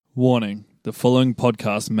Warning, the following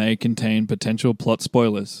podcast may contain potential plot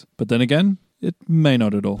spoilers, but then again, it may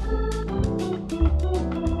not at all.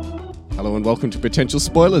 Hello and welcome to Potential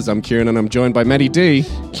Spoilers. I'm Kieran and I'm joined by Maddie D.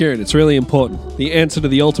 Kieran, it's really important. The answer to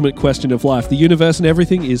the ultimate question of life, the universe and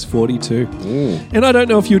everything, is 42. And I don't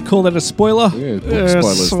know if you'd call that a spoiler. Yeah, book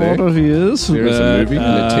spoilers sort there. of is. There is a movie and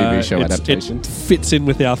a TV show it's- adaptation. It fits in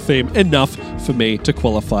with our theme enough for me to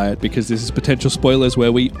qualify it, because this is Potential Spoilers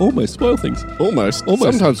where we almost spoil things. Almost.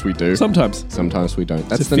 Almost. Sometimes we do. Sometimes. Sometimes we don't.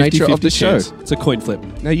 That's It's a the nature of 50-50 the show. chance. It's a coin flip.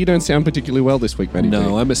 Now, you don't sound particularly well this week, Maddie D.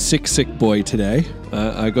 No, I'm a sick boy today.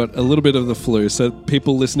 I got a little bit of the flu, so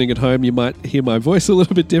people listening at home, you might hear my voice a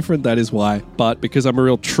little bit different. That is why. But because I'm a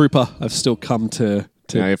real trooper, I've still come to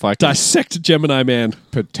Now, if I can dissect Gemini Man.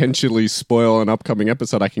 potentially spoil an upcoming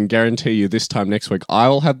episode, I can guarantee you this time next week I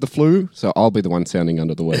will have the flu, so I'll be the one sounding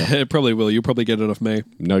under the weather. It probably will. You'll probably get it off me.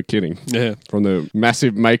 No kidding. Yeah. From the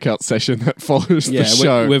massive makeout session that follows the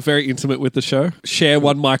show. We're very intimate with the show. Share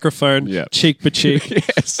one microphone, Yeah. cheek by cheek.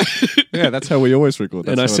 Yes. Yeah, that's how we always record.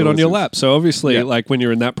 That's And I how it sit on always your is. lap. So obviously, Yeah. like when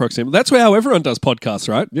you're in that proximity, that's how everyone does podcasts,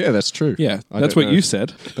 right? Yeah, that's true. Yeah, I that's don't what know. you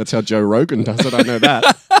said. That's how Joe Rogan does it. I know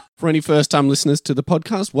that. For any first-time listeners to the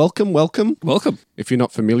podcast, welcome. Welcome. If you're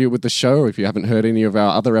not familiar with the show, or if you haven't heard any of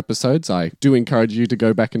our other episodes, I do encourage you to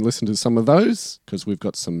go back and listen to some of those, because we've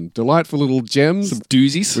got some delightful little gems. Some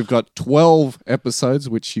doozies. We've got 12 episodes,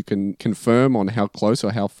 which you can confirm on how close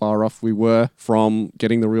or how far off we were from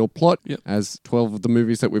getting the real plot, Yep. as 12 of the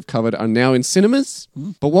movies that we've covered are now in cinemas.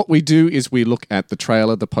 But what we do is we look at the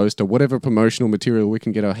trailer, the poster, whatever promotional material we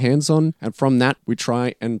can get our hands on, and from that we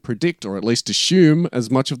try and predict, or at least assume,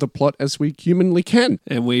 as much of the plot as we humanly can.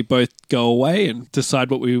 And we both go away and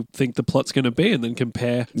decide what we think the plot's going to be, and then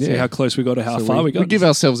compare, see Yeah. how close we got to how So far we got. We give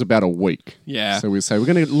ourselves about a week. Yeah. So we say, we're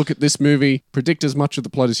going to look at this movie, predict as much of the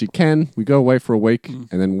plot as you can. We go away for a week,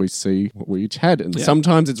 and then we see what we each had. And Yeah.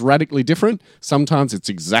 sometimes it's radically different. Sometimes it's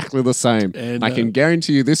exactly the same. And, I can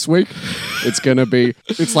guarantee you this week, it's going to be,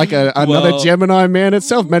 it's like another Well- Gemini Man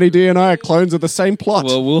itself. Maddie D and I are clones of the same plot.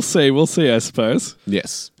 Well, we'll see, I suppose.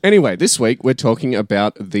 Yes. Anyway, this week we're talking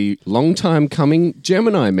about the long time coming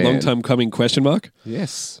Gemini Man. Long time coming, question mark.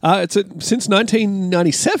 Yes. Since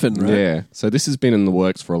 1997, right? Yeah. So this has been in the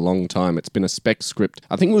works for a long time. It's been a spec script.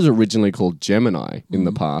 I think it was originally called Gemini in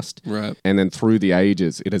the past. Right. And then through the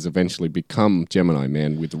ages, it has eventually become Gemini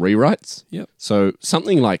Man with rewrites. Yep. So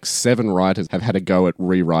something like 7 writers have had a go at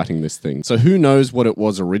rewriting this thing. So who knows what it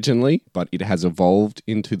was originally, but it has evolved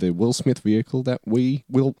into the Will Smith vehicle that we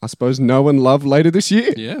will, I suppose, know and love later this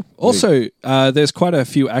year. Yeah. Also, there's quite a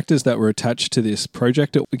few actors that were attached to this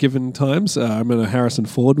project at given times. I remember Harrison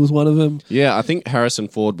Ford was one of them. Yeah, I think Harrison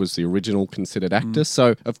Ford was the original considered actor.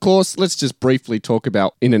 So, of course, let's just briefly talk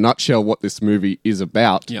about, in a nutshell, what this movie is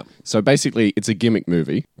about. Yep. So, basically, it's a gimmick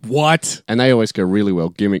movie. What? And they always go really well,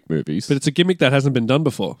 gimmick movies. But it's a gimmick that hasn't been done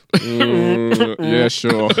before. Yeah,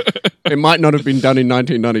 sure. It might not have been done in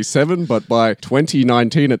 1997, but by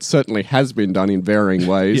 2019, it certainly has been done in varying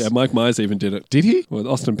ways. Yeah, Mike Myers even did it. Did he? With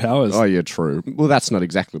Austin Powers. Oh, yeah, true. Well, that's not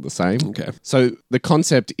exactly the same. Okay. So the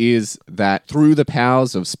concept is that through the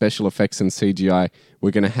powers of special effects and CGI, we're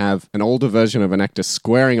going to have an older version of an actor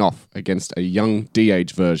squaring off against a young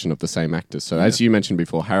de-age version of the same actor. So as you mentioned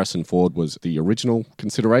before, Harrison Ford was the original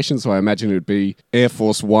consideration. So I imagine it would be Air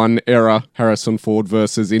Force One era Harrison Ford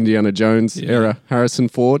versus Indiana Jones era Harrison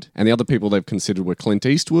Ford. And the other people they've considered were Clint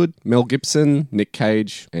Eastwood, Mel Gibson, Nick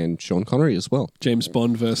Cage, and Sean Connery as well. James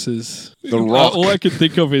Bond versus... The Rock. All I could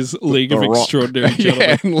think of is League of The Rock. Extraordinary Gentlemen.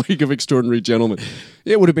 Yeah, and League of Extraordinary Gentlemen.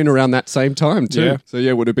 Yeah, it would have been around that same time too. Yeah. So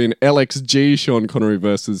yeah, it would have been LXG Sean Connery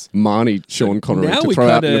versus Marnie Sean Connery, now to we throw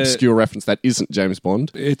out an kinda- obscure reference that isn't James Bond.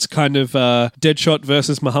 It's kind of Deadshot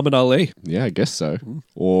versus Muhammad Ali. Yeah, I guess so.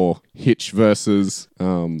 Or Hitch versus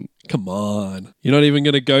Come on. You're not even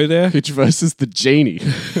going to go there? Hitch versus the Genie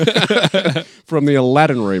from the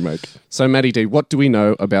Aladdin remake. So Maddie D, what do we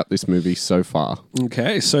know about this movie so far?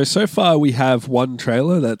 Okay, so far we have one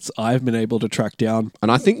trailer that's I've been able to track down.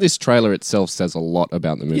 And I think this trailer itself says a lot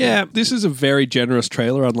about the movie. Yeah, this is a very generous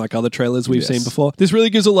trailer, unlike other trailers we've Yes. seen before. This really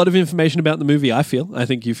gives a lot of information about the movie, I feel. I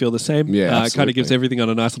think you feel the same. Yeah, It kind absolutely. of gives everything on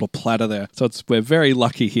a nice little platter there. So we're very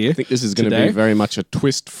lucky here. I think this is going to today. be very much a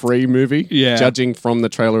twist-free movie, Yeah. judging from the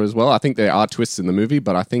trailer as well. well. I think there are twists in the movie,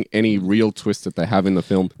 but I think any real twist that they have in the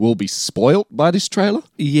film will be spoilt by this trailer.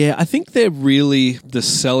 Yeah, I think they're really the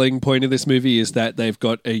selling point of this movie is that they've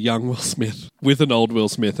got a young Will Smith with an old Will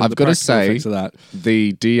Smith. And I've got to say, of that.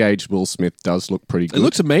 the de-aged Will Smith does look pretty good. It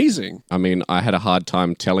looks amazing. I mean, I had a hard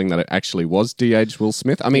time telling that it actually was de-aged Will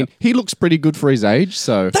Smith. I mean, he looks pretty good for his age,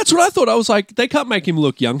 so... That's what I thought. I was like, they can't make him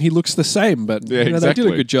look young. He looks the same, but Yeah, they did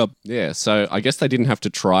exactly. a good job. Yeah, so I guess they didn't have to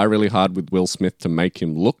try really hard with Will Smith to make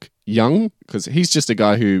him look young, because he's just a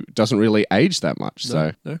guy who doesn't really age that much,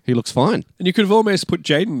 so no. he looks fine. And you could have almost put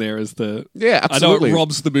Jaden there as the... Yeah, absolutely. I know it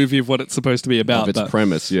robs the movie of what it's supposed to be about. Of its but,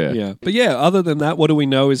 premise, yeah. yeah. But yeah, other than that, what do we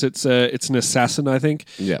know is it's an assassin, I think.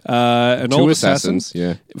 Yeah. An Two old assassins,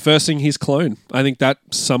 assassin. yeah. First thing, he's clone. I think that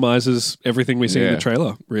summarizes everything we see in Yeah. the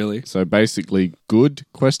trailer, really. So basically, good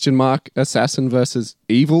assassin versus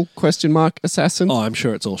evil assassin. Oh, I'm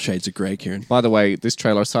sure it's all shades of grey, Kieran. By the way, this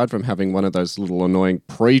trailer, aside from having one of those little annoying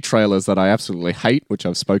pre-trailers that I absolutely hate, which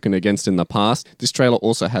I've spoken against in the past, this trailer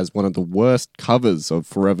also has one of the worst covers of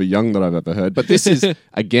Forever Young that I've ever heard. But this is,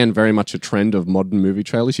 again, very much a trend of modern movie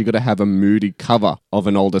trailers. You've got to have a moody cover of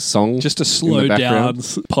an older song. Just a in the slow down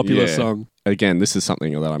background. popular Yeah. song. Again, this is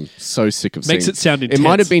something that I'm so sick of seeing. Makes it sound It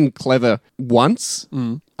might intense. have been clever once.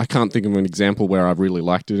 I can't think of an example where I've really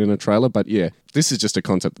liked it in a trailer, but yeah, this is just a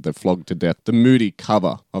concept that they've flogged to death. The moody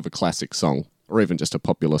cover of a classic song, or even just a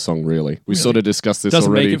popular song, really. We sort of discussed this Doesn't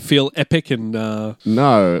already. make it feel epic and...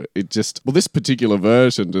 No, it just... Well, this particular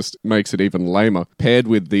version just makes it even lamer, paired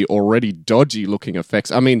with the already dodgy-looking effects.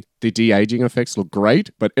 I mean, the de-aging effects look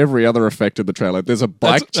great, but every other effect of the trailer, there's a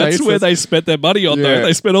bike chase. That's where they spent their money on, Yeah. though.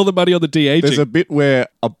 They spent all the money on the de-aging. There's a bit where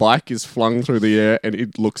a bike is flung through the air and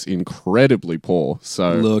it looks incredibly poor.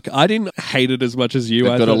 So Look, I didn't hate it as much as you.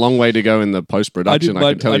 they've I got a thought- long way to go in the post-production,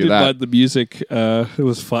 I can tell you didn't that. mind the music. It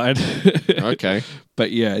was fine. Okay.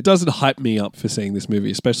 But yeah, it doesn't hype me up for seeing this movie,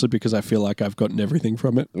 especially because I feel like I've gotten everything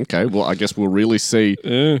from it. Okay, well, I guess we'll really see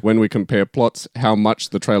when we compare plots how much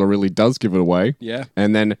the trailer really does give it away. Yeah.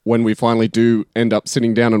 And then when we finally do end up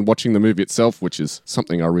sitting down and watching the movie itself, which is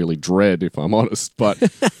something I really dread, if I'm honest, but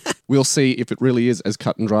we'll see if it really is as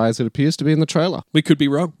cut and dry as it appears to be in the trailer. We could be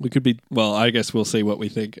wrong. We could be... Well, I guess we'll see what we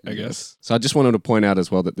think, I guess. So I just wanted to point out as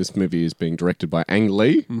well that this movie is being directed by Ang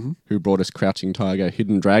Lee, who brought us Crouching Tiger,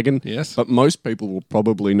 Hidden Dragon. Yes. But most people will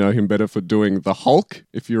probably know him better for doing The Hulk,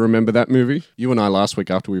 if you remember that movie. You and I last week,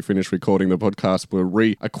 after we finished recording the podcast, were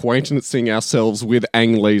reacquaintancing ourselves with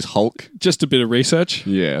Ang Lee's Hulk. Just a bit of research.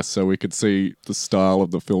 Yeah, so we could see the style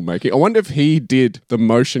of the filmmaking. I wonder if he did the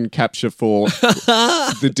motion capture for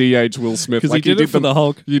the de-aged Will Smith. Because he did it for the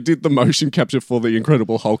Hulk. You did the motion capture for the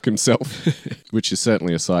Incredible Hulk himself, which is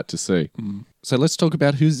certainly a sight to see. So let's talk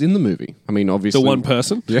about who's in the movie. I mean, obviously... The one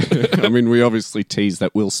person. Yeah, I mean, we obviously teased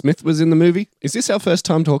that Will Smith was in the movie. Is this our first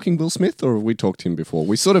time talking Will Smith, or have we talked to him before?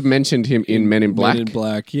 We sort of mentioned him in Men in Black, Men in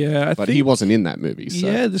Black, yeah. I but think, he wasn't in that movie. So.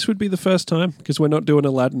 Yeah, this would be the first time, because we're not doing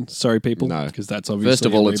Aladdin. Sorry, people. No. Because that's obviously First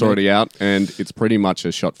of all, a it's remake. already out, and it's pretty much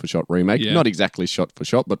a shot-for-shot remake. Yeah. Not exactly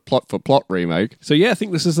shot-for-shot, but plot-for-plot remake. So yeah, I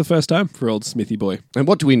think this is the first time for old Smithy boy. And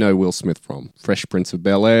what do we know Will Smith from? Fresh Prince of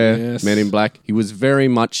Bel-Air, Yes. Men in Black. He was very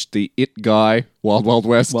much the it guy, Wild Wild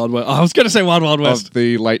West. Wild West. I was going to say Wild Wild West. Of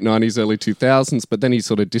the late 90s, early 2000s, but then he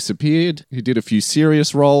sort of disappeared. He did a few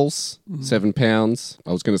serious roles, 7 Pounds.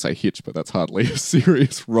 I was going to say Hitch, but that's hardly a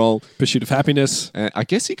serious role. Pursuit of Happiness. I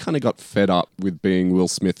guess he kind of got fed up with being Will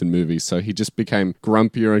Smith in movies, so he just became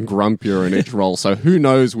grumpier and grumpier in each role. So who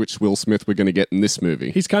knows which Will Smith we're going to get in this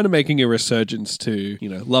movie? He's kind of making a resurgence to,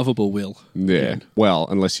 lovable Will. Yeah. Well,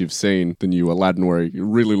 unless you've seen the new Aladdin where he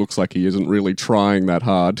really looks like he isn't really trying that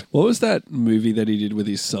hard. What was that movie that he did with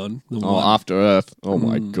his son? The Oh, one After Earth. Oh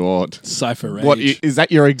my God. Cypher Age. What is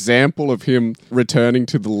that your example of him returning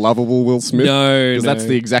to the lovable Will Smith? No, Because that's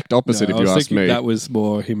the exact opposite No, if I you was ask thinking me. that was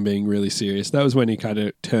more him being really serious. That was when he kind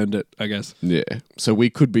of turned it, I guess. Yeah. So we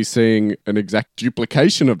could be seeing an exact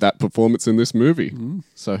duplication of that performance in this movie.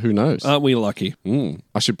 So who knows? Aren't we lucky?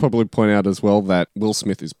 I should probably point out as well that Will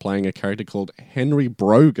Smith is playing a character called Henry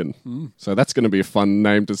Brogan. So that's going to be a fun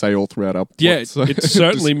name to say all throughout our plot. Yeah, So it's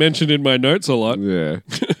certainly mentioned in my notes a lot. Yeah.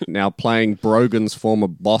 Now playing Brogan's former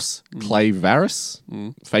boss, Clay Varys,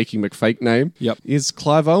 faking McFake name, Yep. is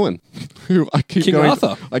Clive Owen, who I keep King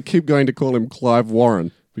Arthur. going to call him Clive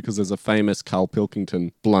Warren because there's a famous Carl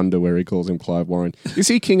Pilkington blunder where he calls him Clive Warren. Is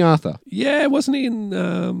he King Arthur? Yeah, wasn't he in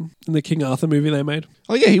the King Arthur movie they made?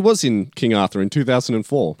 Oh, yeah, he was in King Arthur in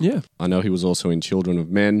 2004. Yeah. I know he was also in Children of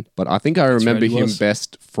Men, but I think I remember he him was.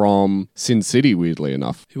 best from Sin City, weirdly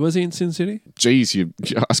enough. Who was he in Sin City? Geez, you're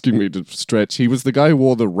asking me to stretch. He was the guy who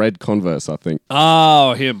wore the red Converse, I think.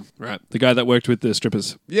 Oh, him. Right. The guy that worked with the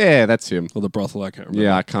strippers Yeah, that's him. or the brothel, I can't remember.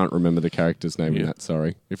 Yeah, I can't remember the character's name in Yeah. that,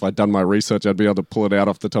 sorry. If I'd done my research, I'd be able to pull it out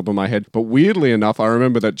off the top of my head. But weirdly enough, I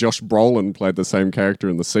remember that Josh Brolin played the same character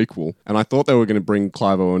in the sequel. And I thought they were going to bring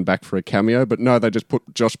Clive Owen back for a cameo, but no, they just put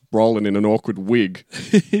Josh Brolin in an awkward wig.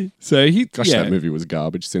 So he... Gosh, yeah. that movie was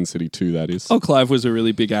garbage. Sin City 2, that is. Oh, Clive was a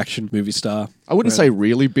really big action movie star. I wouldn't say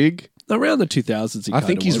really big. Around the 2000s, I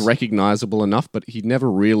think he's recognizable enough, but he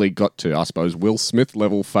never really got to, I suppose, Will Smith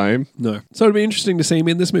level fame. No. So it'd be interesting to see him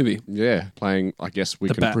in this movie. Yeah, playing, I guess we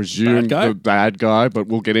The can presume bad guy? the bad guy, but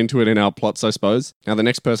we'll get into it in our plots, I suppose. Now, the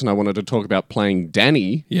next person I wanted to talk about playing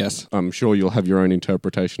Danny, Yes. I'm sure you'll have your own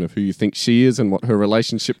interpretation of who you think she is and what her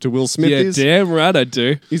relationship to Will Smith Yeah, is. damn right I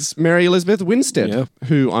do. Is Mary Elizabeth Winstead, Yeah.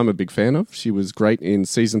 who I'm a big fan of. She was great in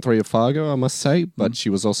season 3 of Fargo, I must say, but she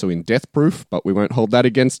was also in Death Proof, but we won't hold that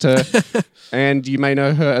against her. And you may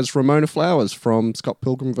know her as Ramona Flowers from Scott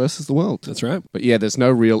Pilgrim vs. the World. That's right. But yeah, there's no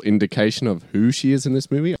real indication of who she is in this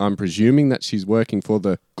movie. I'm presuming that she's working for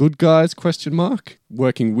the good guys, ?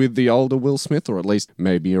 Working with the older Will Smith, or at least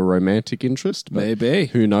maybe a romantic interest. But Maybe.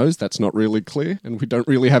 who knows? That's not really clear, and we don't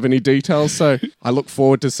really have any details. So I look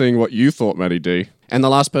forward to seeing what you thought, Matty D. And the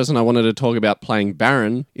last person I wanted to talk about playing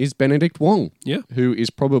Baron is Benedict Wong. Yeah. Who is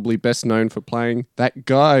probably best known for playing that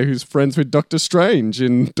guy who's friends with Doctor Strange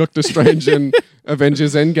in Doctor Strange and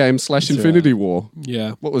Avengers Endgame / Infinity War.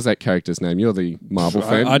 Yeah. What was that character's name? You're the Marvel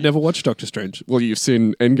fan. I never watched Doctor Strange. Well, you've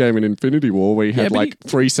seen Endgame and Infinity War where he had but like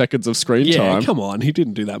 3 seconds of screen Yeah, time. come on. He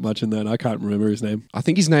didn't do that much in that. I can't remember his name. I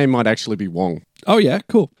think his name might actually be Wong. Oh, yeah.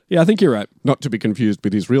 Cool. Yeah, I think you're right. Not to be confused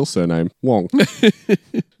with his real surname, Wong.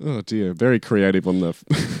 Oh dear, very creative on the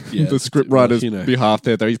Yeah, the scriptwriter's you know. behalf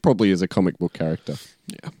there, though he probably is a comic book character.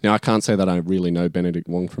 Yeah. Now, I can't say that I really know Benedict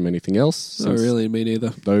Wong from anything else. Oh, since really? Me neither.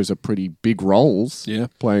 Those are pretty big roles. Yeah.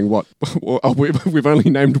 Playing what? Oh, we've only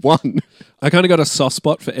named one. I kind of got a soft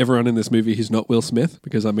spot for everyone in this movie who's not Will Smith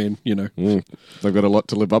because, I mean, you know, They've got a lot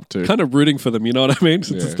to live up to. kind of rooting for them, you know what I mean?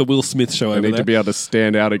 Since Yeah. it's the Will Smith show They over need there. to be able to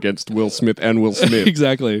stand out against Will Smith and Will Smith.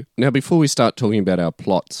 Exactly. Now, before we start talking about our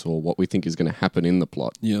plots or what we think is going to happen in the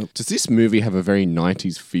plot, Yeah. does this movie have a very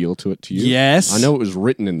 90s feel to it to you? Yes. I know it was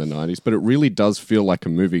written in the 90s, but it really does feel like a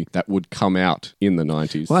movie that would come out in the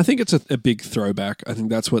 90s. Well, I think it's a big throwback. I think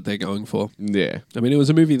that's what they're going for. Yeah. I mean, it was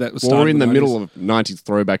a movie that was Well, started we're in the 90s. middle of 90s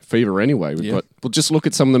throwback fever anyway. We'll just look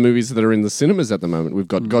at some of the movies that are in the cinemas at the moment. We've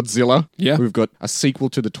got Godzilla. Yeah. We've got a sequel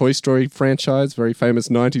to the Toy Story franchise, very famous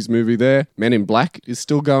 90s movie there. Men in Black is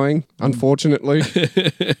still going, unfortunately.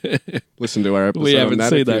 Listen to our episode We on haven't that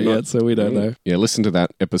seen if you're that not- yet, so we don't know. Yeah, listen to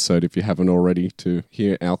that episode if you haven't already to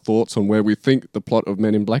hear our thoughts on where we think the plot of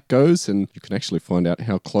Men in Black goes, and you can actually find out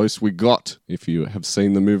how close we got if you have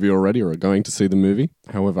seen the movie already or are going to see the movie.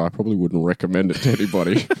 However, I probably wouldn't recommend it to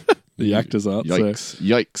anybody. The actors aren't. So.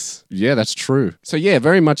 Yikes. Yeah, that's true. So yeah,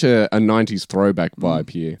 very much a 90s throwback vibe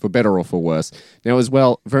here, for better or for worse. Now as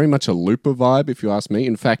well, very much a Looper vibe, if you ask me.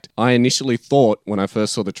 In fact, I initially thought when I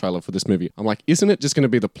first saw the trailer for this movie, I'm like, isn't it just going to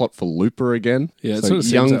be the plot for Looper again? Yeah, it so sort of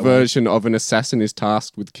seems young that way. version of an assassin is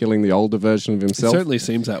tasked with killing the older version of It himself. certainly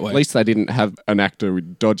seems that way. At least they didn't have an actor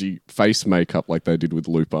with dodgy face makeup like they did with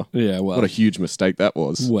Looper. Yeah, well. What a huge mistake that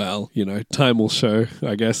was. Well, you know, time will show,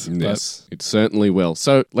 I guess. but Yes, it certainly will.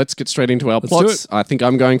 So let's get straight into our do plots. it. I think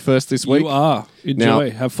I'm going first this week. You are. Enjoy.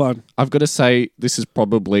 Have fun. I've got to say, this is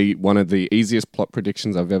probably one of the easiest plot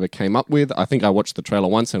predictions I've ever came up with. I think I watched the trailer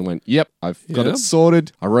once and went, yep, I've got Yeah. it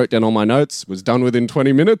sorted. I wrote down all my notes, was done within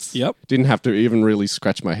 20 minutes. Yep. Didn't have to even really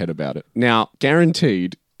scratch my head about it. Now,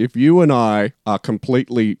 guaranteed, if you and I are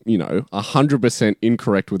completely, 100%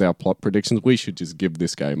 incorrect with our plot predictions, we should just give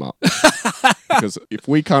this game up. Because if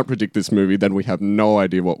we can't predict this movie, then we have no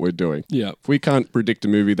idea what we're doing. Yeah. If we can't predict a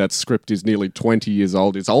movie that script is nearly 20 years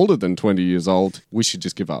old, it's older than 20 years old, we should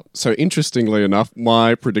just give up. So interestingly enough,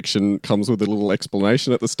 my prediction comes with a little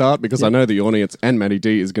explanation at the start because I know the audience and Matty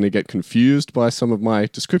D is going to get confused by some of my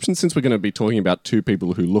descriptions since we're going to be talking about two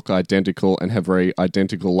people who look identical and have very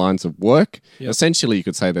identical lines of work. Yep. Essentially, you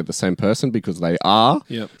could say they're the same person because they are.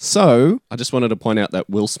 Yep. So I just wanted to point out that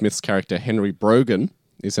Will Smith's character, Henry Brogan,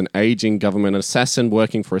 is an aging government assassin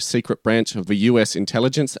working for a secret branch of the US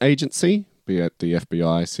intelligence agency, be it the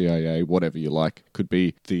FBI, CIA, whatever you like. Could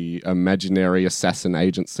be the imaginary assassin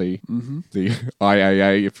agency, the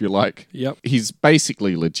IAA, if you like. Yep. He's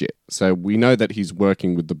basically legit. So we know that he's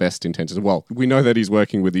working with the best intentions. Well, we know that he's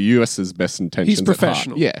working with the US's best intentions. He's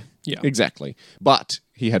professional. At heart. Yeah, exactly. But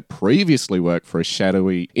he had previously worked for a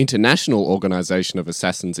shadowy international organization of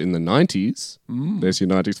assassins in the 90s. There's your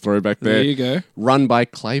 90s throwback there. There you go. Run by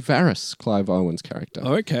Clay Varys, Clive Owen's character.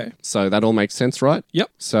 Okay. So that all makes sense, right? Yep.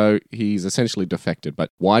 So he's essentially defected.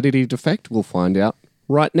 But why did he defect? We'll find out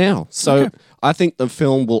right now. So I think the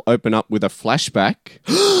film will open up with a flashback,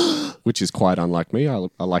 which is quite unlike me. I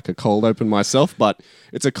like a cold open myself, but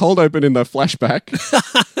it's a cold open in the flashback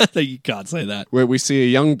You can't say that. where we see a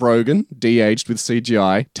young Brogan, de-aged with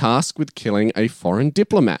CGI, tasked with killing a foreign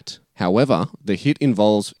diplomat. However, the hit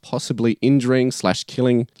involves possibly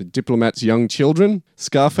injuring/killing the diplomat's young children,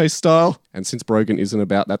 Scarface style, and since Brogan isn't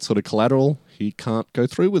about that sort of collateral, he can't go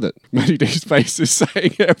through with it. Matty D's face is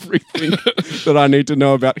saying everything that I need to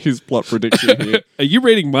know about his plot prediction here. Are you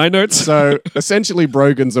reading my notes? So essentially,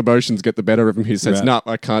 Brogan's emotions get the better of him. He says, Right. "No,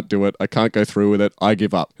 I can't do it. I can't go through with it. I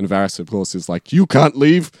give up." And Varys, of course, is like, "You can't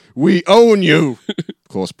leave. We own you." Of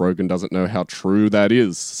course, Brogan doesn't know how true that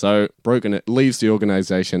is. So Brogan leaves the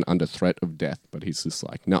organization under threat of death. But he's just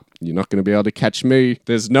like, "No, you're not going to be able to catch me.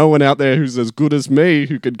 There's no one out there who's as good as me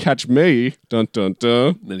who could catch me." Dun, dun,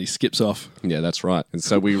 dun. Then he skips off. Yeah, that's right. And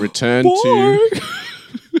so we return to...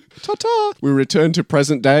 Ta-ta! We return to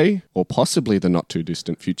present day, or possibly the not too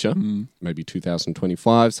distant future. Maybe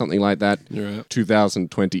 2025, something like that. You're right.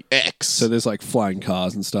 2020X. So there's like flying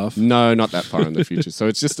cars and stuff. No, not that far in the future. So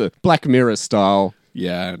it's just a Black Mirror style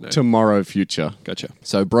Yeah, no. tomorrow future. Gotcha.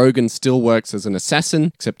 So Brogan still works as an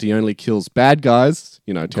assassin, except he only kills bad guys,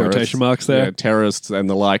 terrorists. Quotation marks there. Yeah, terrorists and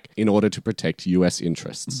the like, in order to protect US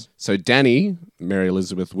interests. So Danny, Mary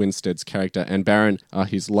Elizabeth Winstead's character, and Baron are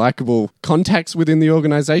his likable contacts within the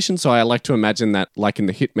organization. So I like to imagine that, like in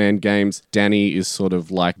the Hitman games, Danny is sort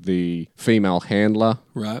of like the female handler.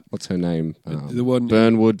 Right. What's her name? The one...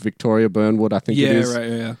 Victoria Burnwood, I think it is. right,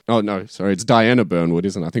 yeah. Oh, no, sorry. It's Diana Burnwood,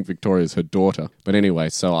 isn't it? I think Victoria's her daughter. But anyway,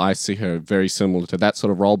 so I see her very similar to that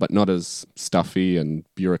sort of role, but not as stuffy and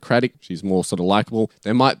bureaucratic. She's more sort of likable.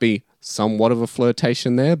 There might be somewhat of a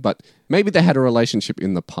flirtation there, but maybe they had a relationship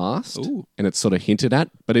in the past and it's sort of hinted at,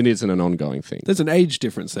 but it isn't an ongoing thing. There's an age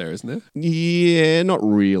difference there, isn't there? Yeah, not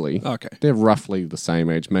really. Okay. They're roughly the same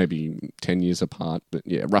age, maybe 10 years apart, but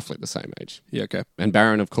yeah, roughly the same age. Yeah, okay. And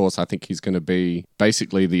Baron, of course, I think he's going to be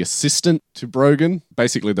basically the assistant to Brogan,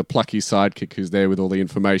 basically the plucky sidekick who's there with all the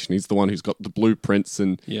information. He's the one who's got the blueprints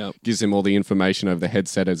and gives him all the information over the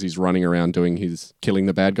headset as he's running around doing his killing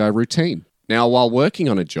the bad guy routine. Now, while working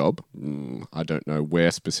on a job, I don't know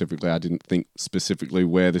where specifically, I didn't think specifically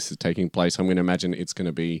where this is taking place. I'm going to imagine it's going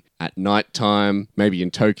to be at nighttime, maybe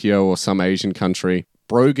in Tokyo or some Asian country.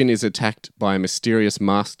 Brogan is attacked by a mysterious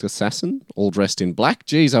masked assassin, all dressed in black.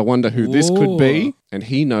 Geez, I wonder who this could be. And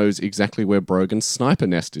he knows exactly where Brogan's sniper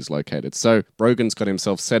nest is located. So Brogan's got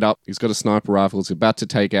himself set up. He's got a sniper rifle. He's about to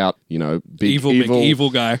take out, big evil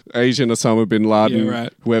guy. Asian Osama bin Laden, Yeah,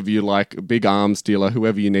 right. whoever you like, a big arms dealer,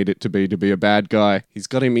 whoever you need it to be a bad guy. He's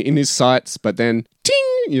got him in his sights, but then, ting!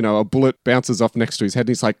 A bullet bounces off next to his head. And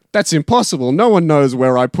he's like, "That's impossible. No one knows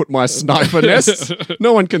where I put my sniper nest.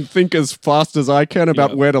 No one can think as fast as I can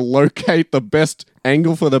about where to locate the best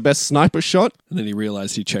angle for the best sniper shot." And then he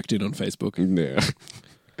realized he checked in on Facebook. Yeah.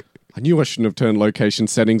 I knew I shouldn't have turned location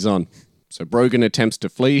settings on. So Brogan attempts to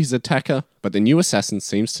flee his attacker, but the new assassin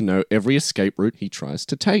seems to know every escape route he tries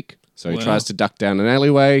to take. So he tries to duck down an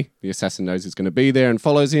alleyway. The assassin knows he's going to be there and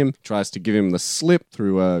follows him. Tries to give him the slip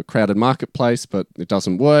through a crowded marketplace, but it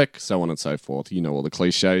doesn't work, so on and so forth. You know all the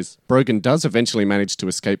cliches. Brogan does eventually manage to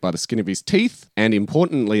escape by the skin of his teeth, and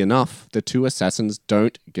importantly enough, the two assassins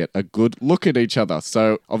don't get a good look at each other.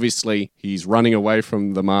 So obviously, he's running away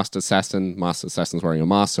from the masked assassin. Masked assassin's wearing a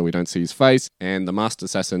mask, so we don't see his face. And the masked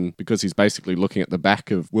assassin, because he's basically looking at the back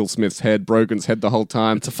of Will Smith's head, Brogan's head the whole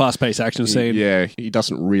time. It's a fast-paced action scene. Yeah, he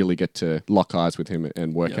doesn't really get to lock eyes with him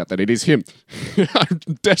and work out that it is him. I'm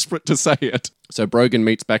desperate to say it. So Brogan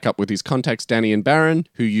meets back up with his contacts Danny and Baron,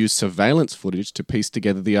 who use surveillance footage to piece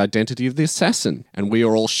together the identity of the assassin. And we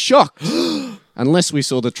are all shocked. Unless we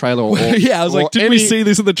saw the trailer or Yeah, I was like, did we see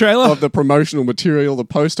this in the trailer? of the promotional material, the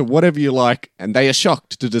poster, whatever you like, and they are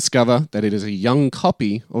shocked to discover that it is a young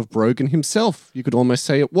copy of Brogan himself. You could almost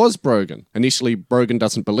say it was Brogan. Initially, Brogan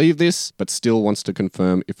doesn't believe this, but still wants to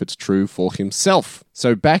confirm if it's true for himself.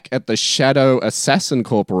 So back at the Shadow Assassin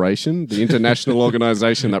Corporation, the international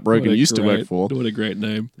organization that Brogan used to work for, What a great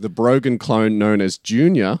name. the Brogan clone known as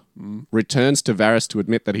Junior returns to Varys to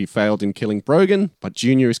admit that he failed in killing Brogan, but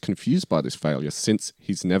Junior is confused by this failure since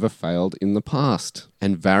he's never failed in the past.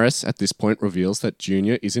 And Varys at this point reveals that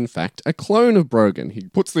Junior is in fact a clone of Brogan. He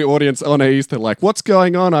puts the audience on ease. They're like, what's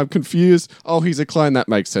going on? I'm confused. Oh, he's a clone. That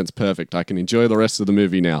makes sense. Perfect. I can enjoy the rest of the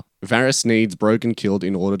movie now. Varys needs Brogan killed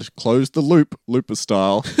in order to close the loop, Looper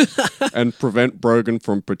style, and prevent Brogan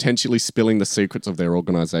from potentially spilling the secrets of their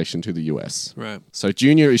organization to the US. Right. So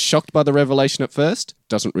Junior is shocked by the revelation at first,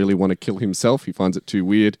 doesn't really want to kill himself, he finds it too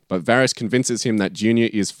weird, but Varys convinces him that Junior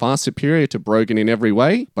is far superior to Brogan in every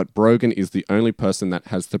way, but Brogan is the only person that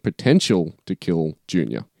has the potential to kill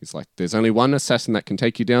Junior. He's like, there's only one assassin that can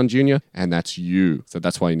take you down, Junior, and that's you. So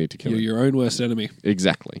that's why you need to kill You're him. your own worst enemy.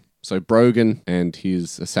 Exactly. So Brogan and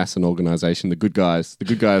his assassin organization, the good guy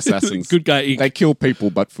assassins, Good guy Inc. they kill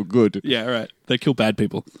people, but for good. Yeah, right. They kill bad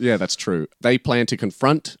people. Yeah, that's true. They plan to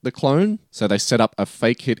confront the clone, so they set up a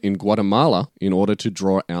fake hit in Guatemala in order to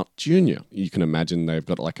draw out Junior. You can imagine they've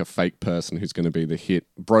got like a fake person who's going to be the hit.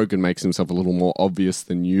 Brogan makes himself a little more obvious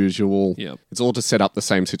than usual. Yep. It's all to set up the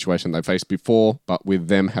same situation they faced before, but with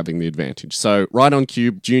them having the advantage. So right on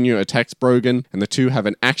cue, Junior attacks Brogan, and the two have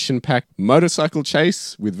an action-packed motorcycle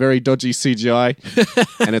chase with very dodgy CGI,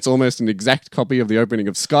 and it's almost an exact copy of the opening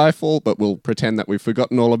of Skyfall, but we'll pretend that we've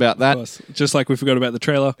forgotten all about that. Of course. Just like we forgot about the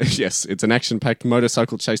trailer. Yes, it's an action-packed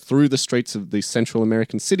motorcycle chase through the streets of the Central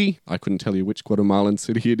American city. I couldn't tell you which Guatemalan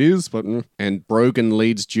city it is, but... And Brogan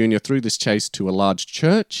leads Junior through this chase to a large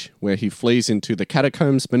church, where he flees into the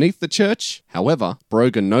catacombs beneath the church. However,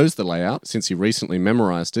 Brogan knows the layout, since he recently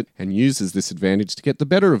memorized it, and uses this advantage to get the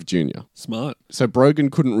better of Junior. Smart. So Brogan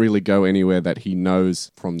couldn't really go anywhere that he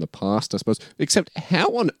knows from the past, I suppose. Except, how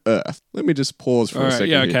on earth... Let me just pause for All a right, second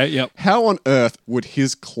yeah, here. okay, yep. How on earth would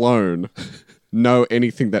his clone... know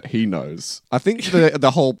anything that he knows? I think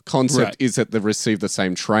the whole concept Right. is that they've received the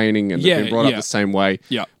same training and Yeah, they've been brought up yeah. the same way.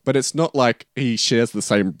 Yeah. But it's not like he shares the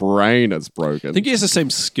same brain as Brogan. I think he has the same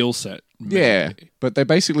skill set. Yeah, maybe. but they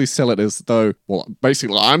basically sell it as though, well,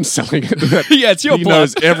 basically I'm selling it that Yeah, it's your he plot.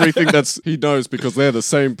 knows everything he knows because they're the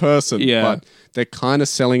same person. Yeah. But they're kind of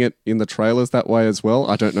selling it in the trailers that way as well.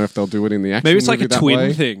 I don't know if they'll do it in the action Maybe it's like movie a that twin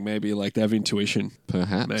way. thing. Maybe like they have intuition.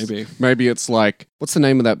 Perhaps. Maybe. It's like, what's the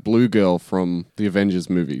name of that blue girl from the Avengers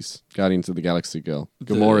movies? Guardians of the Galaxy girl.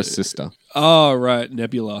 Gamora's sister. Oh, right.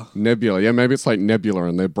 Nebula. Nebula. Yeah, maybe it's like Nebula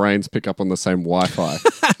and their brains pick up on the same Wi-Fi.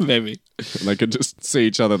 Maybe. And they can just see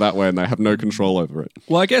each other that way and they have no control over it.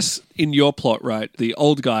 Well, I guess in your plot, right, the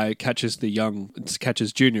old guy catches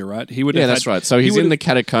Junior, right? He would have Yeah, that's right. So he's in the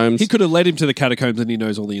catacombs. He could have led him to the catacombs and he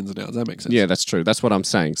knows all the ins and outs. That makes sense. Yeah, that's true. That's what I'm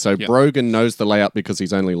saying. So Yep. Brogan knows the layout because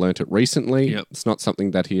he's only learnt it recently. Yep. It's not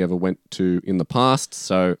something that he ever went to in the past.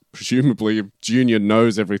 So presumably if Junior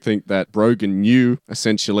knows everything that Brogan knew,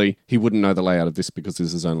 essentially, he wouldn't know the layout of this because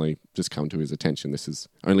this has only just come to his attention. This is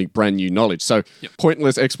only brand new knowledge. So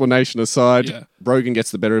pointless explanation aside, Yeah. Brogan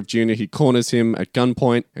gets the better of Junior. He corners him at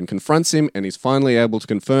gunpoint and confronts him, and he's finally able to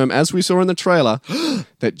confirm, as we saw in the trailer,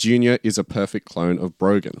 that Junior is a perfect clone of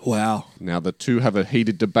Brogan. Wow. Now, the two have a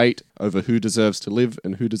heated debate over who deserves to live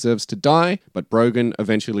and who deserves to die, but Brogan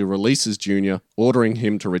eventually releases Junior, ordering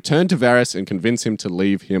him to return to Varys and convince him to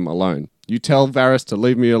leave him alone. You tell Varys to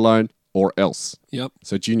leave me alone, or else. Yep.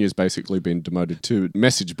 So Junior's basically been demoted to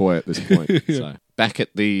message boy at this point. So back at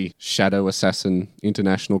the Shadow Assassin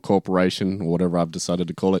International Corporation, or whatever I've decided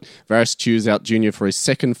to call it, Varys chews out Junior for his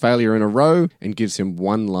second failure in a row and gives him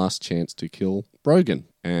one last chance to kill Brogan.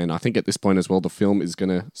 And I think at this point as well, the film is going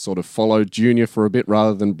to sort of follow Junior for a bit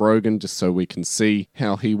rather than Brogan, just so we can see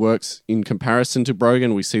how he works in comparison to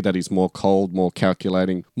Brogan. We see that he's more cold, more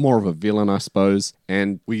calculating, more of a villain, I suppose.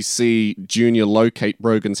 And we see Junior locate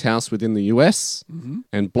Brogan's house within the US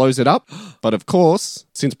and blows it up. But of course,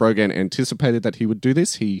 since Brogan anticipated that he would do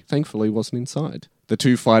this, he thankfully wasn't inside. The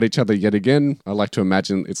two fight each other yet again. I like to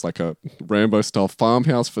imagine it's like a Rambo-style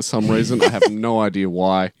farmhouse for some reason. I have no idea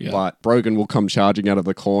why. Yeah. But Brogan will come charging out of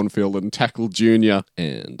the cornfield and tackle Junior,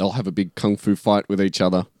 and they'll have a big kung fu fight with each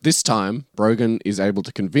other. This time, Brogan is able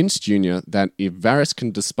to convince Junior that if Varys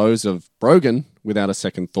can dispose of Brogan without a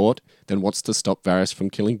second thought, then what's to stop Varys from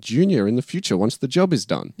killing Junior in the future once the job is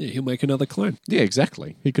done? Yeah, he'll make another clone. Yeah,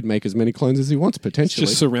 exactly. He could make as many clones as he wants, potentially.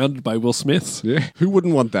 Just surrounded by Will Smiths. Yeah, who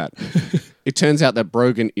wouldn't want that? It turns out that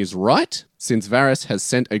Brogan is right, since Varys has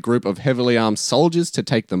sent a group of heavily armed soldiers to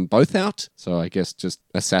take them both out. So I guess just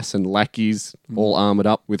assassin lackeys, all armored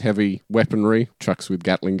up with heavy weaponry, trucks with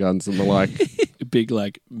Gatling guns and the like. big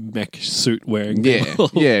like mech suit wearing Yeah,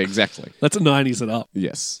 people. yeah, exactly. That's 90s and up.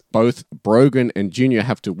 Yes. Both Brogan and Junior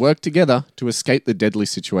have to work together to escape the deadly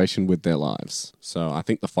situation with their lives. So I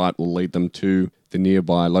think the fight will lead them to the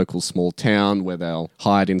nearby local small town where they'll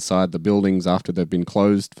hide inside the buildings after they've been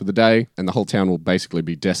closed for the day, and the whole town will basically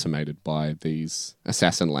be decimated by these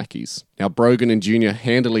assassin lackeys. Now, Brogan and Junior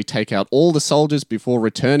handily take out all the soldiers before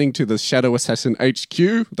returning to the Shadow Assassin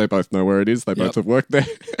HQ. They both know where it is. They both have worked there.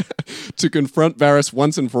 To confront Varys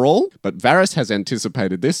once and for all. But Varys has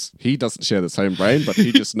anticipated this. He doesn't share the same brain, but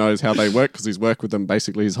he just knows how they work because he's worked with them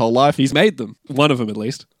basically his whole life. He's made them. One of them, at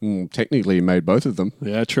least. Technically, he made both of them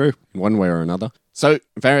Yeah, true. in one way or another. So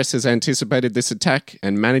Varys has anticipated this attack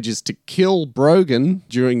and manages to kill Brogan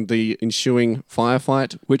during the ensuing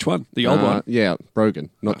firefight. Which one? The old one? Yeah, Brogan,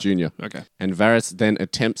 not Junior. Okay. And Varys then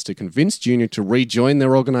attempts to convince Junior to rejoin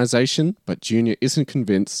their organization, but Junior isn't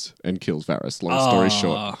convinced and kills Varys.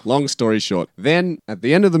 Long story short. Then, at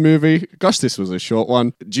the end of the movie, gosh, this was a short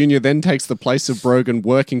one, Junior then takes the place of Brogan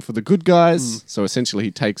working for the good guys. So essentially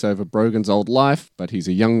he takes over Brogan's old life, but he's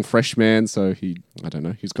a young, fresh man, so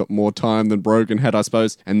he's got more time than Brogan had, I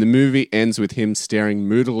suppose. And the movie ends with him staring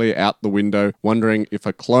moodily out the window, wondering if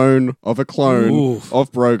a clone of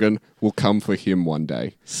of Brogan will come for him one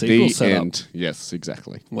day. Sequel the setup. end. Yes,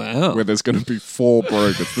 exactly. Wow. Where there's going to be 4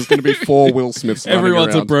 Brogans. There's going to be 4 Will Smiths running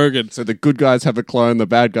Everyone's around. a Brogan. So the good guys have a clone, the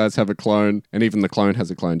bad guys have a clone, and even the clone has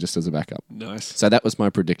a clone just as a backup. Nice. So that was my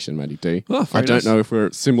prediction, Matty D. Oh, very I don't nice. know if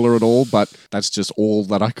we're similar at all, but that's just all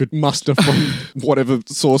that I could muster from whatever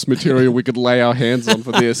source material we could lay our hands on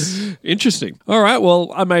for this. Interesting. All right.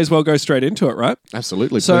 Well, I may as well go straight into it, right?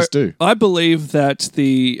 Absolutely, So please do. I believe that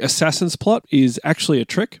the Assassin's plot is actually a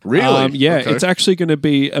trick. Really? Yeah, Okay. it's actually going to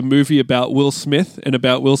be a movie about Will Smith and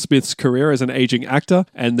about Will Smith's career as an aging actor,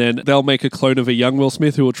 and then they'll make a clone of a young Will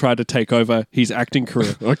Smith who will try to take over his acting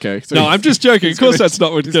career. Okay. So No, I'm just joking. Of course, that's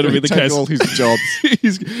not what's going to be the take case. all his jobs.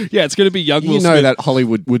 Yeah, it's going to be young Will You know Smith. that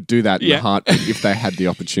Hollywood would do that in Yeah. a heartbeat if they had the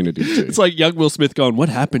opportunity to. It's like young Will Smith going, "What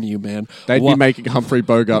happened to you, man? They'd Wha- be making Humphrey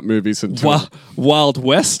Bogart movies until... Wild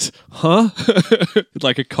West, huh?"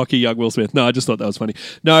 Like a cocky young Will Smith. No, I just thought that was funny.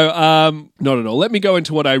 No, not at all. Let me go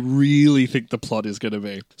into what I really think the plot is going to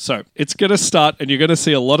be. So it's going to start, and you're going to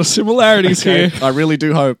see a lot of similarities Okay, here. I really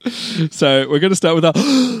do hope. So we're going to start with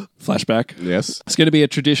a flashback. Yes. It's going to be a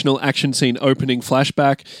traditional action scene opening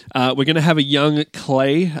flashback. We're going to have a young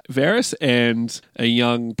Clay Varys and a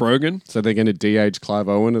young Brogan. So they're going to de-age Clive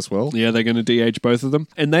Owen as well? Yeah, they're going to de-age both of them.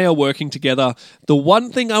 And they are working together. The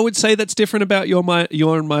one thing I would say that's different about your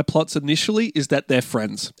and my plots initially is that they're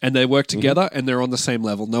friends. And they work together and they're on the same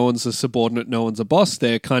level. No one's a subordinate, no one's a boss.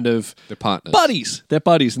 They're kind of... They're partners. buddies. They're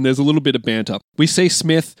buddies, and there's a little bit of banter. We see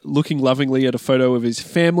Smith looking lovingly at a photo of his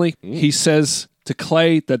family. He says to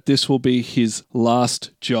Clay that this will be his last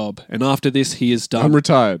job. And after this, he is done. I'm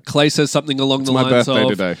retired. Clay says something along the My lines birthday of...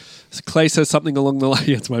 today. Clay says something along the line.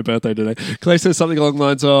 Yeah, it's my birthday today. Clay says something along the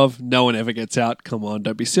lines of, "No one ever gets out. Come on,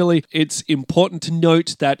 don't be silly." It's important to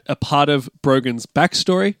note that a part of Brogan's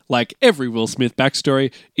backstory, like every Will Smith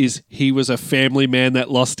backstory, is he was a family man that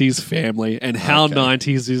lost his family. And how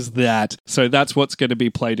 90s is that? So that's what's going to be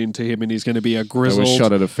played into him, and he's going to be a They grizzled, were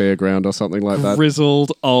shot at a fairground or something like that.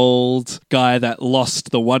 grizzled old guy that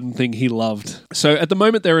lost the one thing he loved. So at the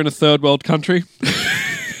moment, they're in a third world country.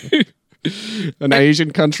 An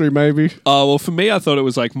Asian country, maybe? Oh, well, for me, I thought it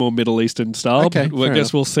was like more Middle Eastern style. Okay, but I fair guess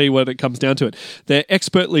enough. we'll see when it comes down to it. They're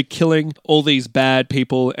expertly killing all these bad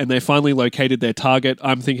people, and they finally located their target.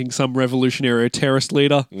 I'm thinking some revolutionary or terrorist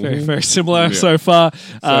leader. Very, very similar so far.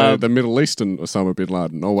 So the Middle Eastern Osama bin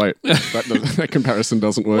Laden. Oh, wait. That comparison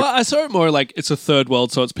doesn't work. Well, I saw it more like it's a third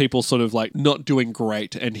world, so it's people sort of like not doing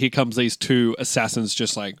great, and here comes these 2 assassins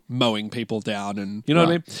just like mowing people down, and you know what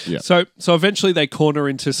I mean? Yeah. So eventually they corner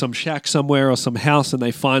into some shack somewhere or some house, and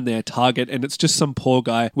they find their target, and it's just some poor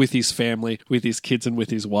guy with his family, with his kids, and with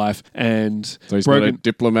his wife. And So he's not a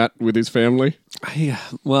diplomat with his family? yeah,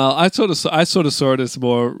 well, I sort of saw it as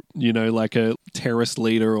more, like a terrorist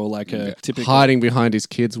leader or like a typical. Hiding behind his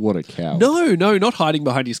kids? What a cow. No, not hiding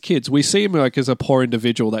behind his kids. We see him like as a poor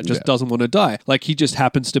individual that just doesn't want to die. Like he just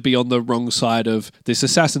happens to be on the wrong side of this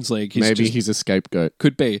Assassin's League. Maybe he's a scapegoat.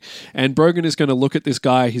 Could be. And Brogan is going to look at this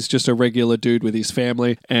guy. He's just a regular dude with his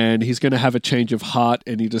family, and he's going to have a change of heart,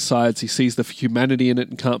 and he decides he sees the humanity in it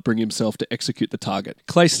and can't bring himself to execute the target.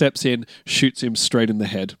 Clay steps in, shoots him straight in the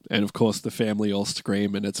head, and of course the family all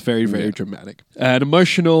scream, and it's very, very dramatic. An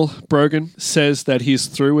emotional Brogan says that he's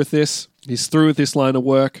through with this. He's through with this line of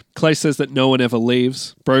work. Clay says that no one ever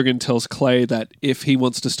leaves. Brogan tells Clay that if he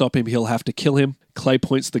wants to stop him, he'll have to kill him. Clay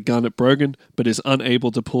points the gun at Brogan, but is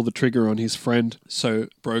unable to pull the trigger on his friend, so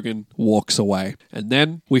Brogan walks away. And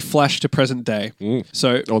then we flash to present day.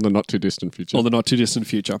 So, Or the not too distant future. or the not too distant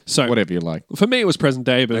future. So, Whatever you like. for me, it was present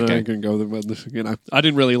day, but Okay. I can go with, I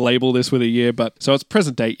didn't really label this with a year, but so it's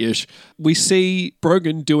present day-ish. We see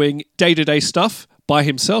Brogan doing day-to-day stuff by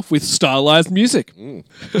himself with stylized music.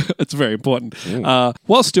 It's very important.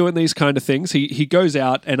 Whilst doing these kind of things, he goes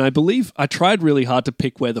out, and I believe I tried really hard to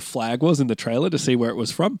pick where the flag was in the trailer to see where it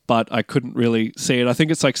was from, but I couldn't really see it. I think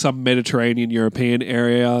it's like some Mediterranean European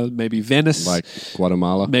area, maybe Venice, Like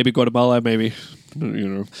Guatemala. maybe Guatemala, maybe,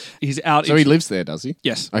 He's out. So he lives there, does he?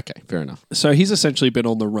 Yes. Okay, fair enough. So he's essentially been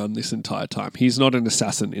on the run this entire time. He's not an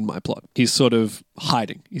assassin in my plot. He's sort of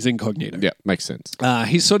hiding. He's incognito. Yeah, makes sense.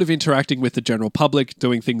 He's sort of interacting with the general public,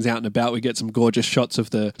 doing things out and about. We get some gorgeous shots of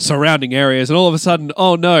the surrounding areas, and all of a sudden,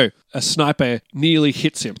 oh no, a sniper nearly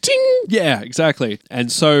hits him. Ting! Yeah, exactly.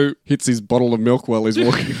 And so Hits his bottle of milk while he's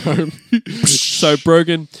walking home. So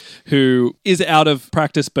Brogan, who is out of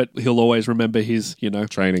practice, but he'll always remember his,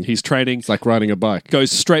 Training. He's training. It's like riding a bike.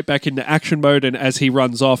 Goes straight back into action mode, and as he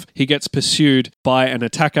runs off, he gets pursued by an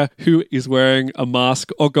attacker who is wearing a mask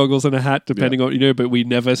or goggles and a hat, depending on what you know, but we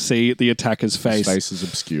never see the attacker's face. His face is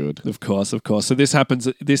obscured. Of course. So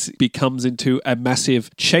this becomes into a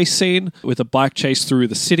massive chase scene with a bike chase through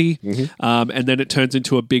the city, and then it turns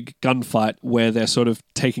into a big gunfight where they're sort of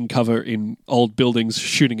taking cover in old buildings,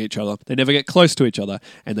 shooting each other. They never get close to each other,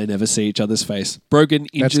 and they never see each other's face. Brogan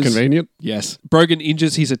injures... That's convenient. Yes. Brogan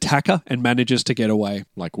injures his attacker and manages to get away.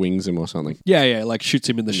 Like wings him or something. Yeah, like shoots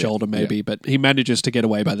him in the shoulder maybe, but he manages to get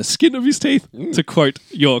away by the skin of his teeth, to quote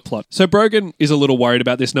your plot. So Brogan is a little worried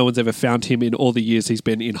about this. No one's ever found him in all the years he's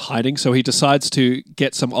been in hiding, so he decides to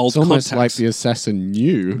get some old It's almost contacts. like the assassin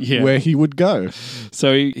knew Yeah. where he would go.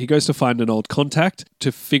 So he goes to find an old contact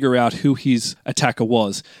to figure out who his attacker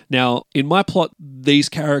was. Now, in my plot, these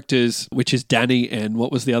characters, which is Danny and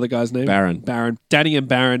what was the other guy's name? Baron. Danny and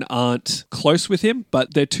Baron aren't close with him,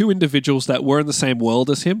 but they're two individuals that were in the same world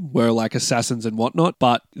as him, were like assassins and whatnot,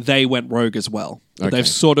 but they went rogue as well. But Okay.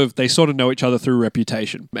 they sort of know each other through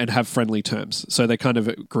reputation and have friendly terms. So they kind of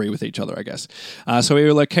agree with each other, I guess. So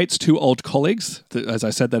he locates two old colleagues, as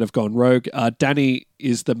I said, that have gone rogue. Danny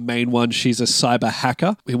is the main one. She's a cyber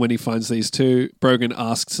hacker. When he finds these two, Brogan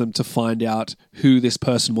asks them to find out who this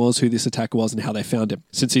person was, who this attacker was, and how they found him,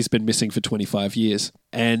 since he's been missing for 25 years.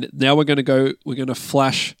 And now we're going to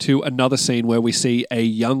flash to another scene where we see a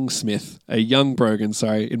young Brogan,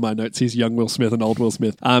 in my notes, he's young Will Smith and old Will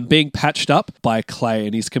Smith, being patched up by Clay,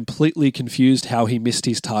 and he's completely confused how he missed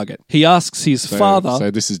his target. He asks his father...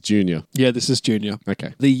 So this is Junior. Yeah, this is Junior.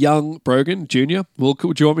 Okay. The young Brogan, Junior. Well,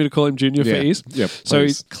 do you want me to call him Junior for ease? Yep, So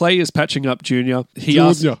please. Clay is patching up Junior.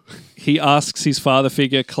 Junior. He asks his father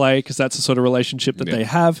figure, Clay, because that's the sort of relationship that they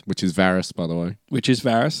have, Which is Varys, by the way. which is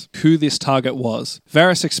Varys, who this target was.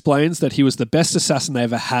 Varys explains that he was the best assassin they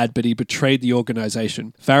ever had, but he betrayed the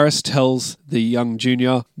organization. Varys tells the young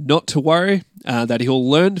Junior not to worry, that he'll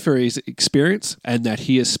learn from his experience, and that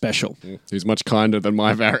he is special. He's much kinder than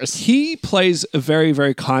my Varys. He plays a very,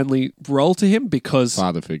 very kindly role to him because...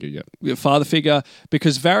 Father figure, yeah. Father figure,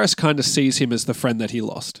 because Varys kind of sees him as the friend that he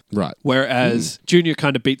lost. Right. Whereas Junior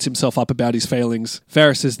kind of beats himself up about his failings.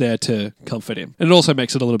 Varys is there to comfort him. And it also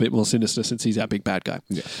makes it a little bit more sinister since he's our big bad guy.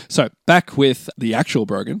 Yeah. So back with the actual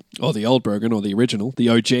Brogan, or the old Brogan, or the original, the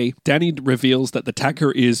OG, Danny reveals that the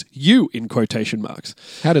attacker is you, in quotation marks.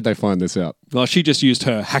 How did they find this out? Well, she just used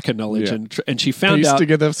her hacker knowledge Yeah. and she found Pieced out...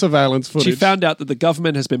 together surveillance footage. She found out that the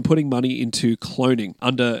government has been putting money into cloning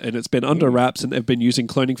and it's been under wraps, and they've been using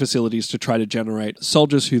cloning facilities to try to generate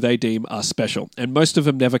soldiers who they deem are special. And most of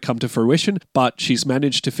them never come to fruition, but she's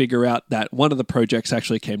managed to figure out that one of the projects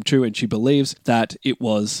actually came true, and she believes that it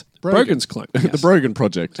was Brogan's clone. The Yes. Brogan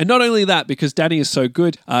Project. And not only that, because Danny is so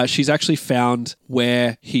good, she's actually found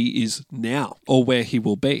where he is now, or where he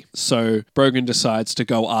will be. So Brogan decides to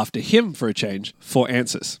go after him for a change, for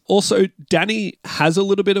answers. Also, Danny has a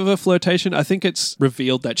little bit of a flirtation. I think it's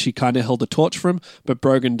revealed that she kind of held a torch for him, but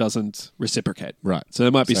Brogan doesn't reciprocate. Right. So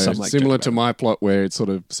there might be So some like similar joke to about my plot where it sort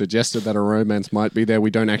of suggested that a romance might be there.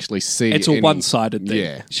 We don't actually see it's any... a one-sided thing.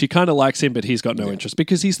 Yeah. She kind of likes him, but he's got no interest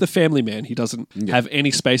because he's the family man. He doesn't have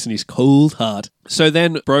any space in his cold heart. So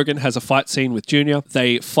then Brogan has a fight scene with Junior.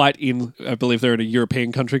 They fight in, I believe they're in a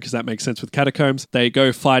European country because that makes sense with catacombs. They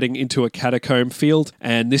go fighting into a catacomb field,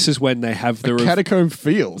 and this is when they have the... Catacomb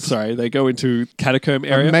fields. Sorry, they go into catacomb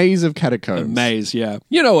area. A maze of catacombs. A maze, yeah.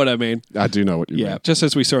 You know what I mean. I do know what you Yeah, mean. just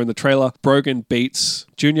as we saw in the trailer, Brogan beats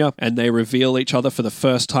Junior, and they reveal each other for the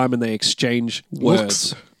first time, and they exchange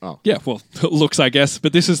words. Oh. Yeah, well, looks, I guess.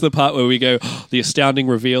 But this is the part where we go, the astounding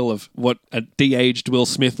reveal of what a de-aged Will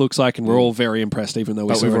Smith looks like, and we're all very impressed, even though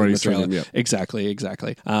But saw we've it in already the seen trailer. him, yeah. Exactly.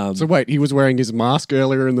 So wait, he was wearing his mask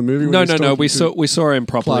earlier in the movie? when No. he was talking We to- saw him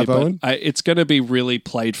properly, Clive Owen? but it's going to be really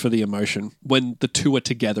played for the emotion when the two are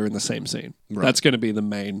together in the same scene. Right. That's going to be the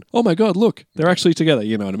main. Oh my god, look, they're actually together.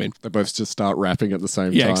 You know what I mean? They both just start rapping at the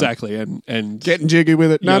same Yeah, time. exactly. And Getting jiggy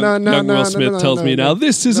with it. young Will Smith tells me now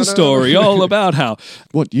this is a story no. all about how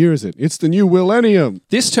What year is it? It's the new millennium.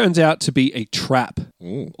 this turns out to be a trap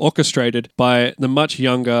orchestrated by the much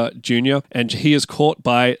younger Junior, and he is caught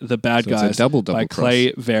by the bad So it's a guys double by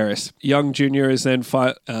Clay Veris. Young Junior is then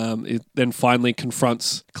finally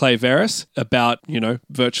confronts Clay Veris about,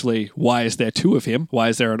 virtually why is there two of him? Why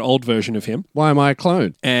is there an old version of him? Why am I a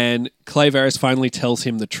clone? And Clay Veris finally tells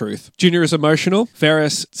him the truth. Junior is emotional.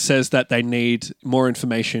 Veris says that they need more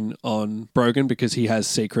information on Brogan because he has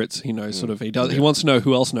secrets. He knows he wants to know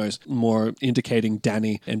who else knows more, indicating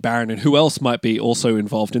Danny and Baron and who else might be also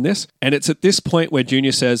involved in this. And it's at this point where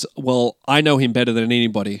Junior says, well, I know him better than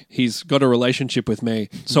anybody. He's got a relationship with me,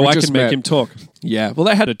 so We I just can make met." him talk. Yeah, well,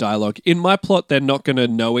 they had a dialogue. In my plot, they're not going to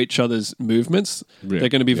know each other's movements. Yeah, They're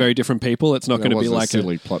going to be very different people. It's not That going to was be a like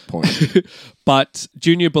silly plot point. But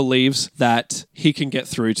Junior believes that he can get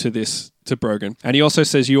through to Brogan. And he also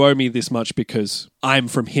says, you owe me this much because I'm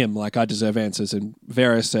from him, like I deserve answers. And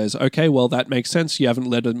Veris says, okay, well, that makes sense. You haven't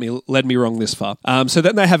led me wrong this far. So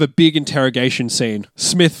then they have a big interrogation scene.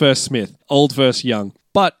 Smith versus Smith, old versus young.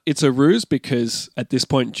 But it's a ruse because at this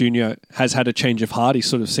point, Junior has had a change of heart. He's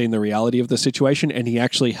sort of seen the reality of the situation and he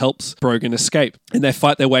actually helps Brogan escape. And they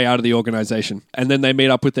fight their way out of the organization. And then they meet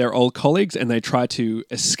up with their old colleagues and they try to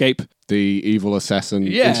escape. The evil assassin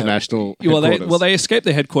international headquarters. Well, they escape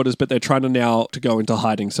their headquarters, but they're trying to go into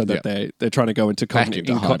hiding so that they're trying to go into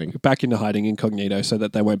Back into hiding incognito so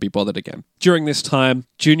that they won't be bothered again. During this time,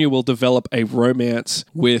 Junior will develop a romance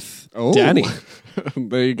with Danny.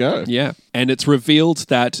 There you go. Yeah. And it's revealed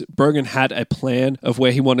that Brogan had a plan of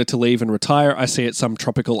where he wanted to leave and retire. I see it some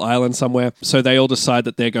tropical island somewhere. So they all decide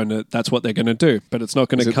that that's what they're going to do. But it's not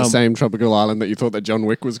going Is to it come. the same tropical island that you thought that John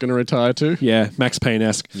Wick was going to retire to? Yeah, Max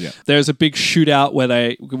Payne-esque. Yeah. There's a big shootout where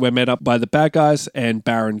they were met up by the bad guys and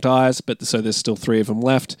Baron dies, but so there's still three of them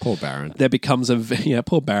left. Poor Baron. There becomes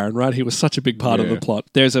poor Baron, right? He was such a big part of Yeah. the plot.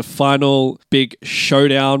 There's a final big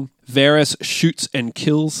showdown. Veris shoots and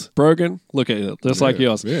kills Brogan. Look at it, just like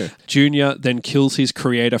yours. Yeah. Junior then kills his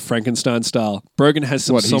creator Frankenstein style. Brogan has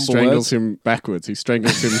some What, he somber strangles words. him backwards. He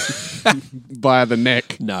strangles him by the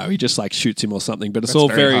neck. No, he just shoots him or something. But it's That's all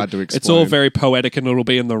very hard to it's all explain. very poetic, and it'll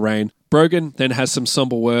be in the rain. Brogan then has some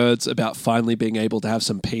somber words about finally being able to have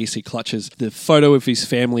some peace. He clutches the photo of his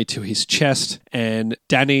family to his chest, and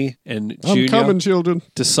Danny and I'm Junior coming, children.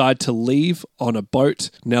 decide to leave on a boat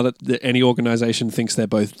now that any organization thinks they're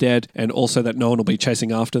both dead, and also that no one will be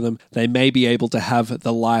chasing after them. They may be able to have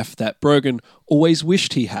the life that Brogan always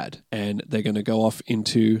wished he had, and they're going to go off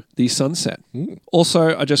into the sunset.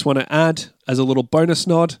 Also, I just want to add, as a little bonus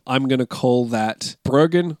nod, I'm going to call that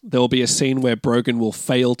Brogan. There will be a scene where Brogan will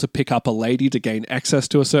fail to pick up a lady to gain access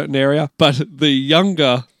to a certain area, but the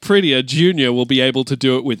younger, prettier Junior will be able to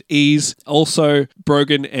do it with ease. Also,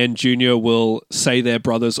 Brogan and Junior will say they're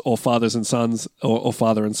brothers or fathers and sons, or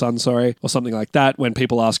father and son, sorry, or something like that when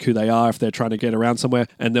people ask who they are if they're trying to get around somewhere,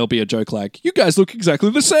 and there'll be a joke like, you guys look exactly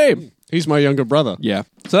the same. He's my younger brother. Yeah.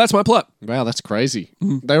 So that's my plot. Wow, that's crazy.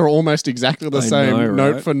 They were almost exactly the same, know,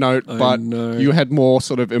 note right? for note, but know. you had more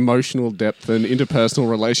sort of emotional depth and interpersonal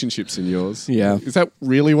relationships in yours. Yeah. Is that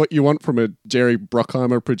really what you want from a Jerry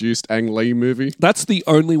Bruckheimer produced Ang Lee movie? That's the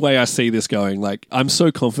only way I see this going. Like, I'm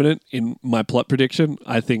so confident in my plot prediction.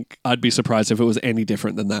 I think I'd be surprised if it was any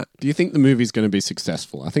different than that. Do you think the movie's going to be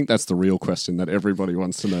successful? I think that's the real question that everybody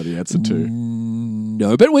wants to know the answer to.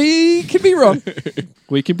 No, but we can be wrong.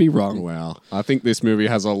 We can be wrong. Wow. I think this movie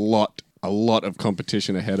has a lot of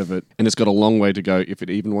competition ahead of it, and it's got a long way to go if it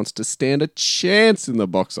even wants to stand a chance in the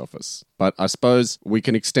box office. But I suppose we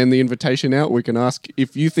can extend the invitation out. We can ask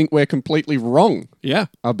if you think we're completely wrong Yeah.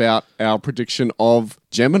 about our prediction of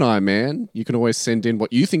Gemini Man. You can always send in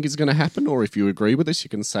what you think is going to happen, or if you agree with us, you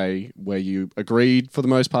can say where you agreed for the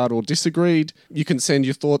most part or disagreed. You can send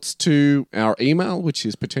your thoughts to our email, which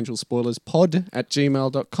is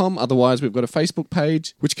potentialspoilerspod@gmail.com. Otherwise, we've got a Facebook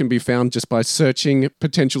page, which can be found just by searching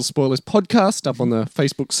Potential Spoilers Podcast up on the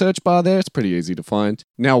Facebook search bar there. It's pretty easy to find.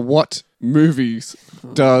 Now, what movies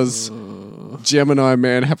does Gemini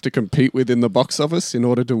Man have to compete with in the box office in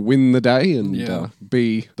order to win the day and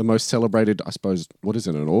be the most celebrated, I suppose, what is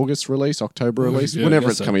it, an August release, October release? Yeah, whenever I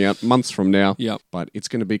it's guess so. coming out, months from now. Yep. But it's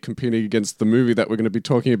going to be competing against the movie that we're going to be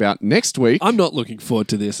talking about next week, I'm not looking forward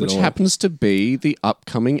to this which at all. happens to be the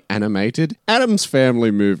upcoming animated Addams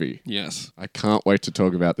Family movie. Yes. I can't wait to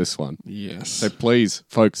talk about this one. Yes. So please,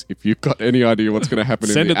 folks, if you've got any idea what's going to happen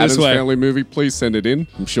in Send the it this Addams way. Family movie, please send it in.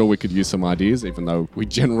 I'm sure we could use some ideas, even though we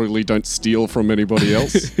generally don't steal from anybody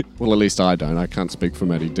else. Well, at least I don't. I can't speak for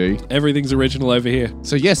Matty D. Everything's original over here.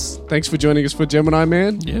 So yes, thanks for joining us for Gemini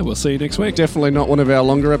Man. Yeah, we'll see you next week. Definitely not one of our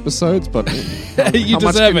longer episodes, but You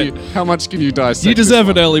deserve it. How much can you dissect? You this deserve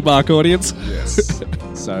one? an early mark, audience. Yes.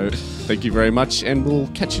 So thank you very much, and we'll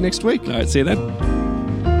catch you next week. All right, see you then.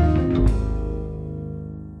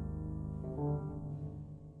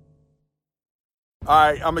 All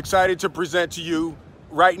right, I'm excited to present to you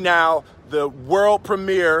right now the world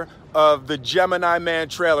premiere of the Gemini Man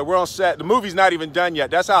trailer. We're on set. The movie's not even done yet.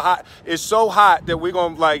 That's how hot. It's so hot that we're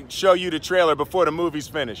going to show you the trailer before the movie's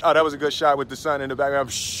finished. Oh, that was a good shot with the sun in the background.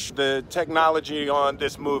 Shh. The technology on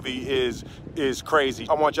this movie is crazy.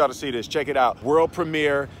 I want y'all to see this. Check it out. World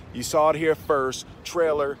premiere. You saw it here first.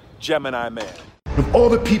 Trailer, Gemini Man. Of all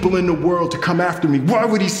the people in the world to come after me, why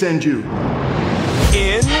would he send you?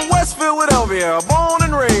 In West Philadelphia, born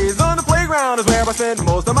and raised on the playground is where I spent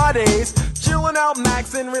most of my days. Chilling out,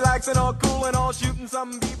 maxing, relaxing, all cool and all shooting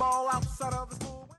some b-ball outside of the school.